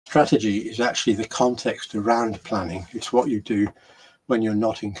Strategy is actually the context around planning. It's what you do when you're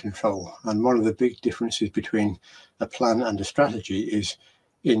not in control. And one of the big differences between a plan and a strategy is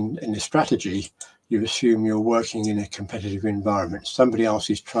in a strategy, you assume you're working in a competitive environment. Somebody else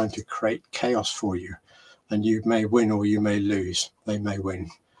is trying to create chaos for you, and you may win or you may lose. They may win.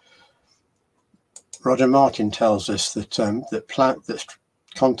 Roger Martin tells us that that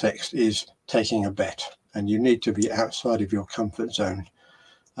context is taking a bet, and you need to be outside of your comfort zone.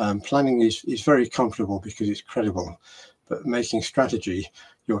 Planning is very comfortable because it's credible, but making strategy,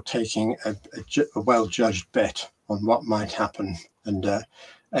 you're taking a well-judged bet on what might happen and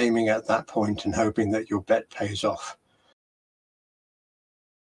aiming at that point and hoping that your bet pays off.